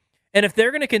shoulders. And if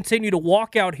they're going to continue to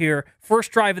walk out here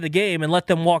first drive of the game and let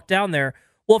them walk down there,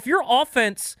 well, if your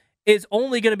offense is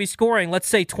only going to be scoring, let's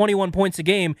say 21 points a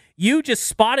game, you just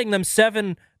spotting them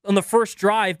 7 on the first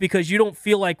drive because you don't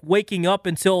feel like waking up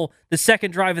until the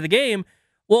second drive of the game,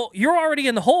 well, you're already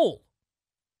in the hole.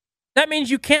 That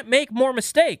means you can't make more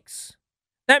mistakes.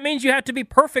 That means you have to be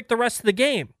perfect the rest of the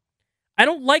game. I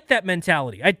don't like that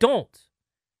mentality. I don't.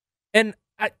 And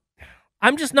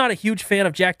I'm just not a huge fan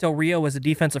of Jack Del Rio as a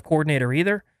defensive coordinator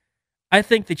either. I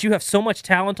think that you have so much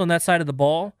talent on that side of the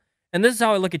ball. And this is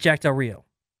how I look at Jack Del Rio.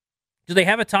 Do they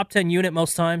have a top 10 unit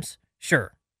most times?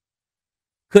 Sure.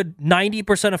 Could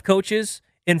 90% of coaches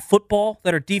in football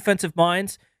that are defensive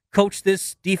minds coach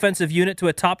this defensive unit to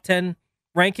a top 10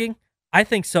 ranking? I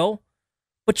think so.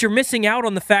 but you're missing out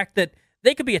on the fact that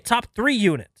they could be a top 3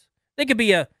 unit. They could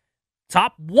be a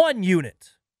top 1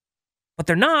 unit, but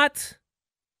they're not.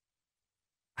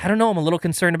 I don't know. I'm a little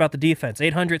concerned about the defense.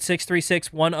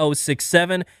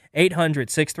 800-636-1067.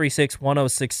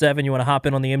 800-636-1067. You want to hop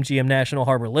in on the MGM National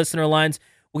Harbor listener lines?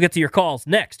 We'll get to your calls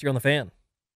next. You're on The Fan.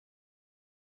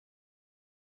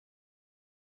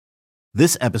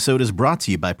 This episode is brought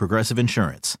to you by Progressive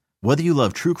Insurance. Whether you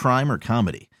love true crime or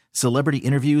comedy, celebrity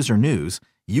interviews or news,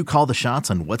 you call the shots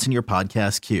on what's in your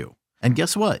podcast queue. And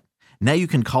guess what? Now you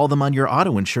can call them on your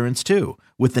auto insurance too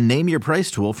with the Name Your Price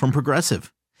tool from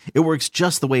Progressive. It works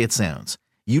just the way it sounds.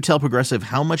 You tell Progressive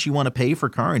how much you want to pay for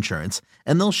car insurance,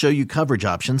 and they'll show you coverage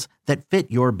options that fit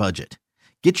your budget.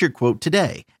 Get your quote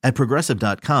today at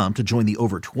Progressive.com to join the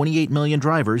over 28 million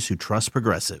drivers who trust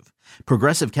Progressive.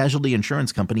 Progressive Casualty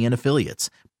Insurance Company and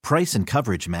Affiliates. Price and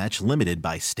coverage match limited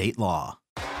by state law.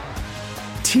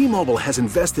 T-Mobile has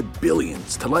invested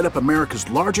billions to light up America's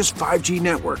largest 5G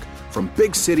network, from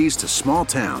big cities to small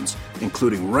towns,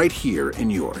 including right here in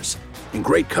yours. And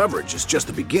great coverage is just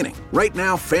the beginning. Right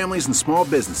now, families and small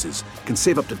businesses can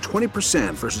save up to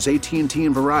 20% versus AT&T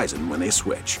and Verizon when they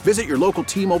switch. Visit your local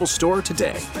T-Mobile store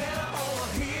today.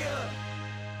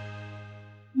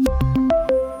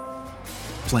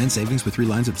 Plan savings with 3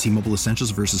 lines of T-Mobile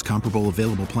Essentials versus comparable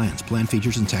available plans. Plan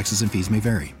features and taxes and fees may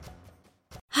vary.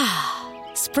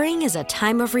 Spring is a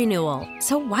time of renewal,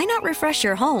 so why not refresh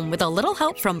your home with a little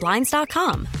help from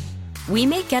Blinds.com? We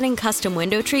make getting custom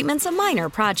window treatments a minor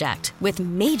project with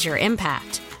major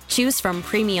impact. Choose from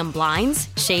premium blinds,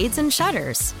 shades, and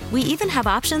shutters. We even have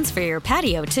options for your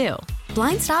patio, too.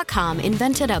 Blinds.com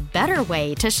invented a better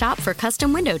way to shop for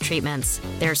custom window treatments.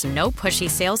 There's no pushy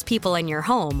salespeople in your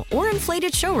home or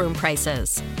inflated showroom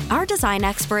prices. Our design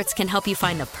experts can help you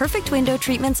find the perfect window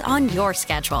treatments on your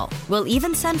schedule. We'll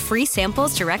even send free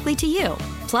samples directly to you.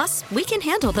 Plus, we can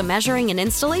handle the measuring and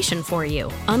installation for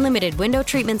you. Unlimited window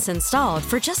treatments installed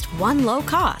for just one low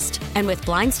cost. And with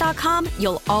Blinds.com,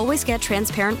 you'll always get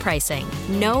transparent pricing.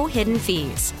 No hidden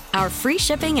fees. Our free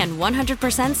shipping and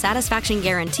 100% satisfaction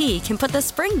guarantee can put the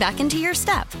spring back into your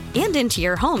step and into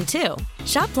your home, too.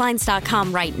 Shop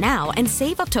Blinds.com right now and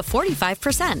save up to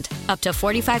 45%. Up to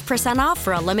 45% off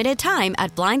for a limited time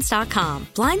at Blinds.com.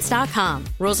 Blinds.com.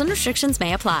 Rules and restrictions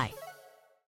may apply.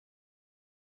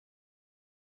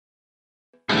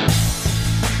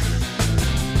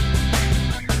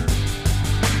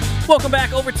 Welcome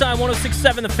back. Overtime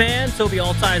 106.7 The Fan. Tobi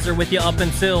Altizer with you up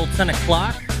until 10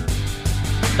 o'clock.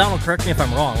 Donald, correct me if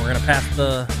I'm wrong. We're going to pass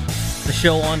the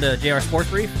show on to JR Sports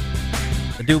Brief,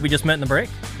 the dude we just met in the break.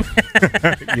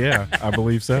 Yeah, I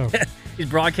believe so. He's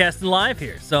broadcasting live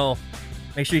here, so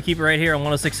make sure you keep it right here on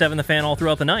 106.7 The Fan all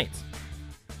throughout the night.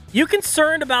 You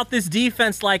concerned about this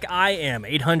defense like I am?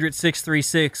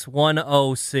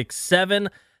 800-636-1067.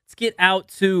 Let's get out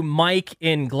to Mike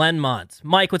in Glenmont.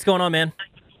 Mike, what's going on, man?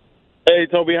 Hey,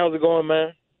 Toby, how's it going,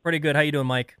 man? Pretty good. How you doing,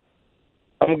 Mike?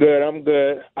 I'm good.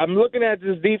 I'm looking at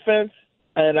this defense,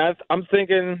 and I'm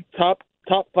thinking top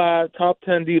 5, top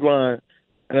 10 D-line.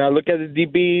 And I look at the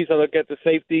DBs, I look at the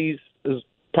safeties, is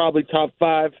probably top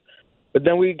 5. But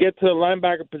then we get to the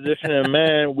linebacker position, and,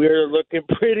 man, we're looking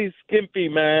pretty skimpy,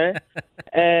 man.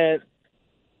 and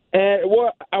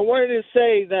what I wanted to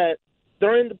say that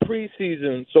during the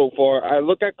preseason so far, I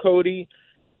look at Cody,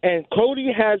 and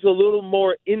Cody has a little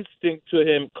more instinct to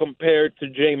him compared to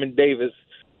Jamin Davis.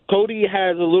 Cody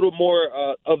has a little more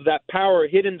of that power,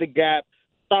 hitting the gap,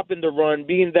 stopping the run,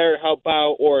 being there to help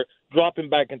out, or dropping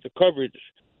back into coverage.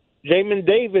 Jamin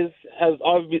Davis has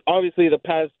obviously the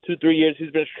past 2-3 years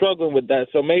he's been struggling with that.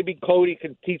 So maybe Cody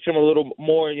could teach him a little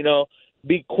more,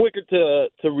 be quicker to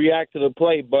react to the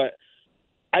play. But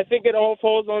I think it all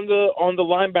falls on the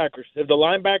linebackers. If the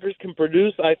linebackers can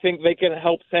produce, I think they can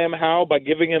help Sam Howell by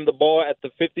giving him the ball at the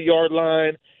 50-yard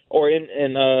line or in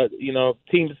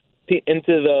teams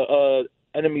into the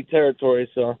enemy territory.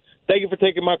 So thank you for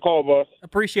taking my call, boss.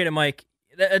 Appreciate it, Mike.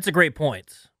 That's a great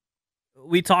point.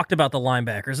 We talked about the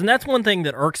linebackers, and that's one thing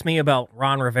that irks me about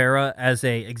Ron Rivera as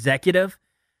a executive.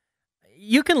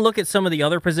 You can look at some of the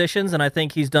other positions, and I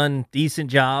think he's done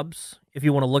decent jobs, if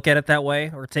you want to look at it that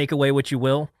way, or take away what you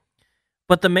will.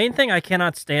 But the main thing I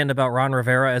cannot stand about Ron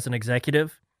Rivera as an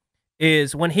executive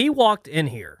is when he walked in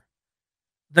here,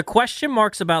 the question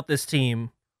marks about this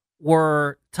team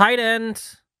were tight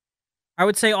end, I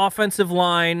would say offensive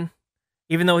line,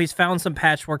 even though he's found some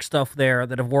patchwork stuff there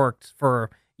that have worked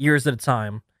for years at a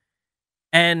time,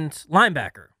 and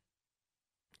linebacker.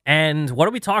 And what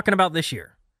are we talking about this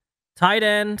year? Tight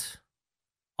end,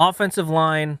 offensive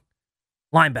line,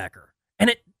 linebacker.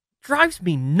 And it drives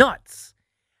me nuts.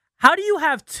 How do you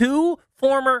have 2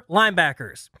 former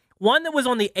linebackers one that was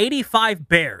on the 85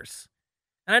 Bears.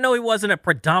 And I know he wasn't a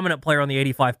predominant player on the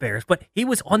 85 Bears, but he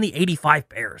was on the 85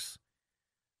 Bears.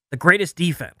 The greatest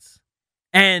defense.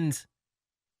 And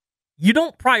you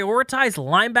don't prioritize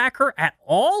linebacker at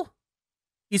all?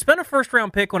 You spent a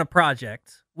first-round pick on a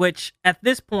project, which at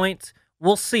this point,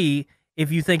 we'll see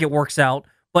if you think it works out.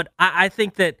 But I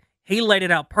think that he laid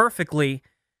it out perfectly.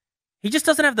 He just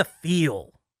doesn't have the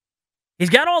feel. He's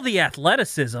got all the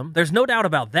athleticism. There's no doubt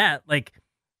about that. Like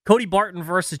Cody Barton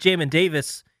versus Jamin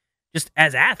Davis, just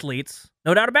as athletes,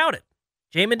 no doubt about it.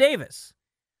 Jamin Davis.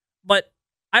 But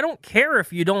I don't care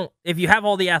if you have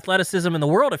all the athleticism in the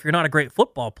world if you're not a great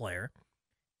football player.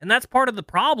 And that's part of the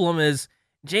problem is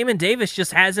Jamin Davis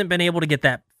just hasn't been able to get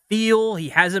that feel. He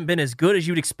hasn't been as good as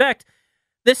you'd expect.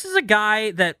 This is a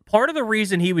guy that part of the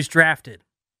reason he was drafted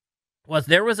was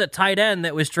there was a tight end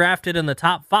that was drafted in the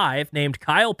top 5 named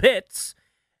Kyle Pitts.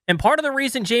 And part of the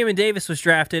reason Jamin Davis was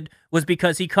drafted was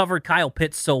because he covered Kyle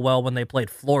Pitts so well when they played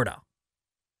Florida.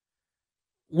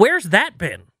 Where's that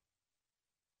been?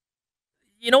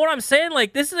 You know what I'm saying?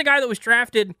 Like, this is a guy that was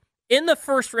drafted in the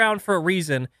first round for a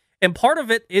reason, and part of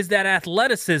it is that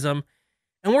athleticism,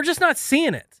 and we're just not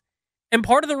seeing it. And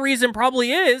part of the reason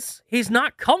probably is he's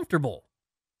not comfortable.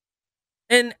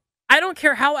 And I don't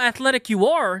care how athletic you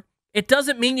are, it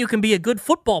doesn't mean you can be a good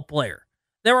football player.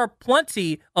 There are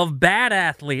plenty of bad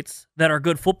athletes that are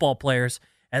good football players,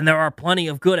 and there are plenty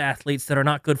of good athletes that are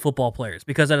not good football players,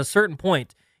 because at a certain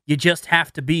point, you just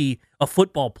have to be a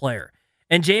football player.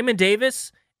 And Jamin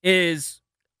Davis is,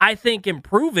 I think,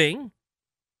 improving.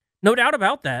 No doubt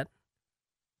about that.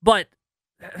 But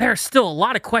there's still a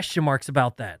lot of question marks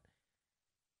about that.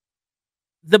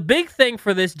 The big thing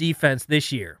for this defense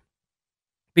this year,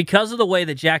 because of the way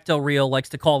that Jack Del Rio likes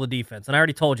to call the defense, and I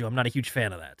already told you I'm not a huge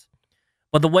fan of that,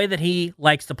 but the way that he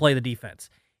likes to play the defense,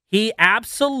 he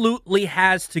absolutely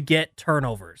has to get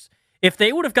turnovers. If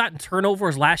they would have gotten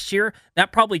turnovers last year,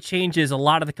 that probably changes a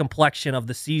lot of the complexion of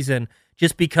the season,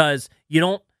 just because you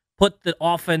don't put the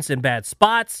offense in bad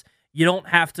spots. You don't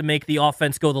have to make the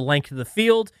offense go the length of the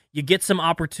field. You get some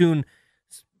opportunities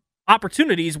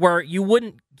where you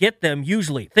wouldn't get them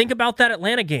usually. Think about that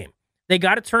Atlanta game. They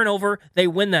got a turnover. They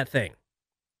win that thing.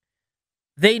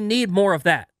 They need more of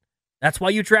that. That's why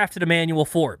you drafted Emmanuel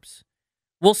Forbes.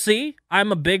 We'll see.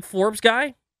 I'm a big Forbes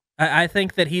guy. I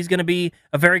think that he's going to be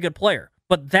a very good player.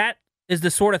 But that is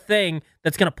the sort of thing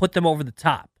that's going to put them over the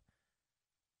top.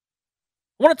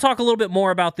 I want to talk a little bit more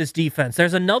about this defense.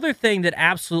 There's another thing that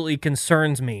absolutely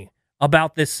concerns me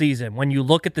about this season. When you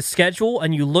look at the schedule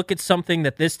and you look at something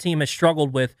that this team has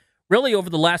struggled with really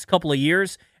over the last couple of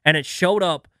years, and it showed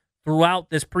up throughout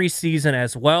this preseason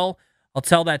as well. I'll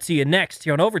tell that to you next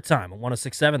here on Overtime on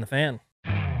 106.7 The Fan.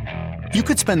 You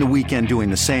could spend the weekend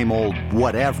doing the same old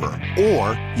whatever,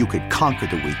 or you could conquer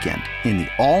the weekend in the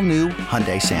all-new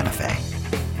Hyundai Santa Fe.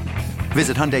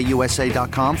 Visit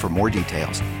HyundaiUSA.com for more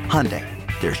details. Hyundai,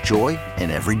 there's joy in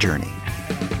every journey.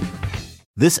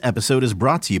 This episode is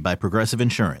brought to you by Progressive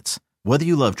Insurance. Whether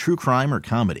you love true crime or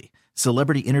comedy,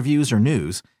 celebrity interviews or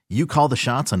news, you call the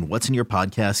shots on what's in your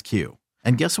podcast queue.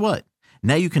 And guess what?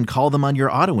 Now you can call them on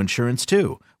your auto insurance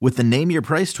too, with the Name Your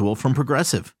Price tool from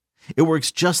Progressive. It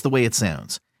works just the way it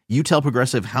sounds. You tell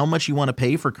Progressive how much you want to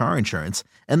pay for car insurance,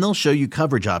 and they'll show you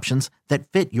coverage options that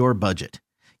fit your budget.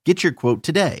 Get your quote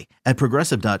today at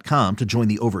Progressive.com to join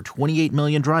the over 28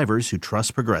 million drivers who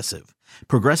trust Progressive.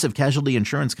 Progressive Casualty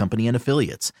Insurance Company and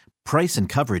Affiliates. Price and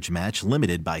coverage match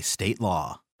limited by state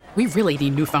law. We really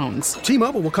need new phones.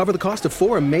 T-Mobile will cover the cost of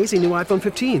 4 amazing new iPhone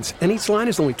 15s, and each line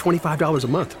is only $25 a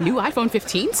month. New iPhone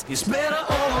 15s? It's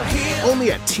better over here.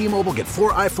 Only at T-Mobile, get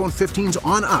 4 iPhone 15s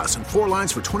on us and 4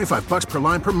 lines for $25 per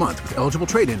line per month with eligible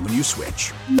trade-in when you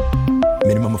switch.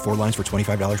 Minimum of 4 lines for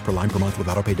 $25 per line per month with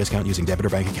autopay discount using debit or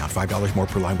bank account. $5 more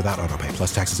per line without autopay,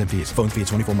 plus taxes and fees. Phone fee at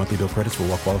 24 monthly bill credits for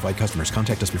well-qualified customers.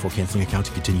 Contact us before canceling account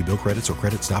to continue bill credits or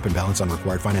credit stop and balance on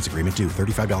required finance agreement due.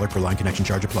 $35 per line connection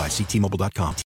charge applies. See T-Mobile.com.